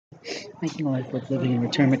Making a life worth living and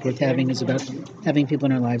retirement worth having is about having people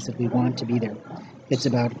in our lives that we want to be there. It's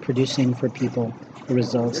about producing for people the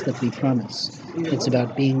results that we promise. It's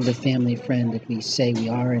about being the family friend that we say we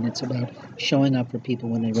are, and it's about showing up for people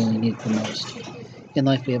when they really need it the most. In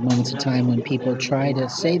life, we have moments of time when people try to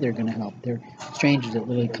say they're going to help. They're strangers that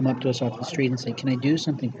literally come up to us off the street and say, "Can I do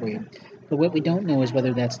something for you?" But what we don't know is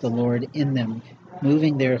whether that's the Lord in them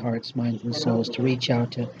moving their hearts, minds, and souls to reach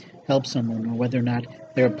out to help someone, or whether or not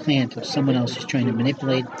they're a plant of someone else who's trying to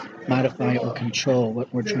manipulate, modify, or control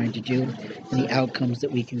what we're trying to do and the outcomes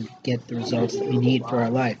that we can get the results that we need for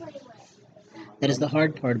our life. That is the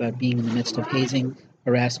hard part about being in the midst of hazing,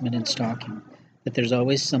 harassment, and stalking, that there's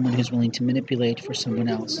always someone who's willing to manipulate for someone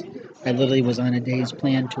else. I literally was on a day's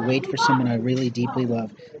plan to wait for someone I really deeply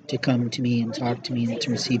love to come to me and talk to me and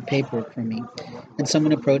to receive paperwork from me. And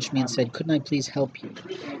someone approached me and said, "Couldn't I please help you?"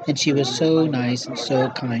 And she was so nice and so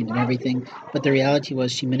kind and everything, but the reality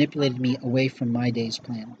was she manipulated me away from my day's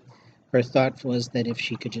plan. Her thought was that if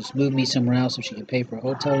she could just move me somewhere else, if she could pay for a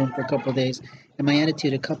hotel room for a couple of days, and my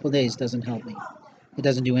attitude, a couple of days doesn't help me. It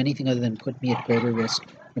doesn't do anything other than put me at greater risk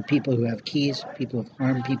from people who have keys, people who have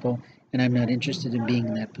harmed people, and I'm not interested in being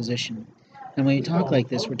in that position. And when we talk like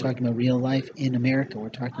this, we're talking about real life in America. We're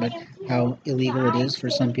talking about how illegal it is for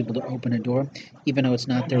some people to open a door, even though it's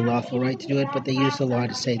not their lawful right to do it, but they use the law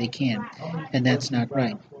to say they can. And that's not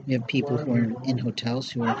right. We have people who are in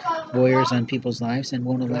hotels who are voyeurs on people's lives and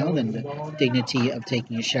won't allow them the dignity of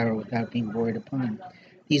taking a shower without being voyeured upon.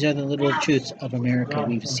 These are the literal truths of America.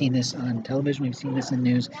 We've seen this on television, we've seen this in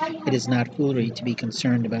news. It is not foolery to be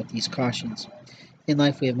concerned about these cautions. In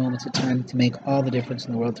life, we have moments of time to make all the difference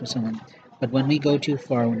in the world for someone. But when we go too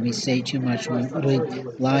far, when we say too much, when we literally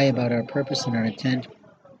lie about our purpose and our intent,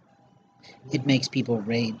 it makes people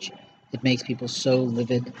rage. It makes people so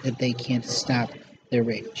livid that they can't stop their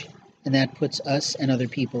rage. And that puts us and other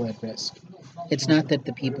people at risk. It's not that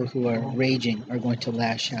the people who are raging are going to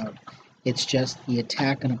lash out. It's just the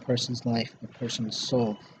attack on a person's life, a person's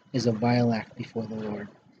soul, is a vile act before the Lord.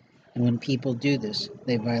 And when people do this,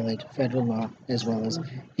 they violate federal law as well as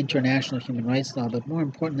international human rights law, but more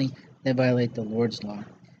importantly, they violate the Lord's law.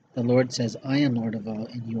 The Lord says, "I am Lord of all,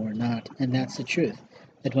 and you are not." And that's the truth,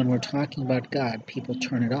 that when we're talking about God, people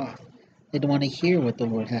turn it off. They don't want to hear what the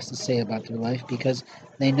Lord has to say about their life because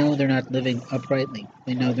they know they're not living uprightly.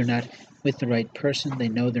 They know they're not with the right person. They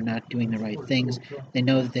know they're not doing the right things. They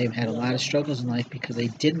know that they've had a lot of struggles in life because they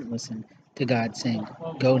didn't listen to God saying,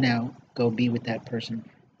 "Go now, go be with that person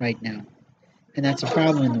right now." And that's a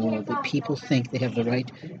problem in the world, that people think they have the right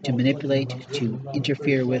to manipulate, to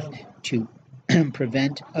interfere with, to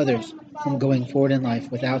prevent others from going forward in life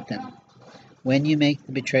without them. When you make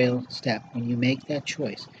the betrayal step, when you make that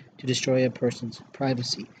choice to destroy a person's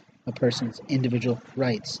privacy, a person's individual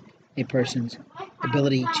rights, a person's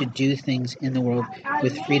ability to do things in the world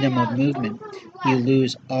with freedom of movement, you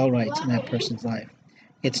lose all rights in that person's life.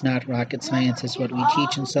 It's not rocket science. It's what we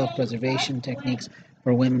teach in self-preservation techniques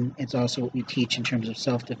for women. It's also what we teach in terms of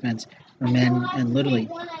self-defense for men. And literally,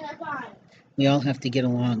 we all have to get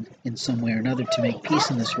along in some way or another to make peace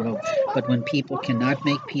in this world. But when people cannot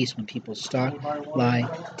make peace, when people stalk, lie,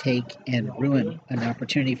 take, and ruin an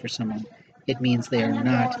opportunity for someone, it means they are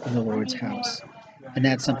not in the Lord's house. And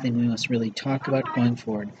that's something we must really talk about going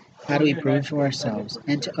forward. How do we prove to ourselves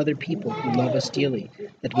and to other people who love us dearly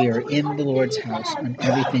that we are in the Lord's house on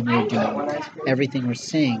everything we're doing, everything we're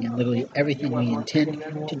saying, and literally everything we intend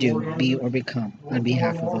to do, be, or become on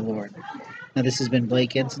behalf of the Lord? Now, this has been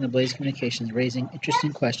Blake Ensign of Blaze Communications, raising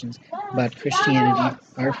interesting questions about Christianity,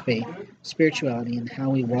 our faith, spirituality, and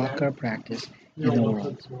how we walk our practice in the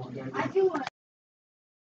world.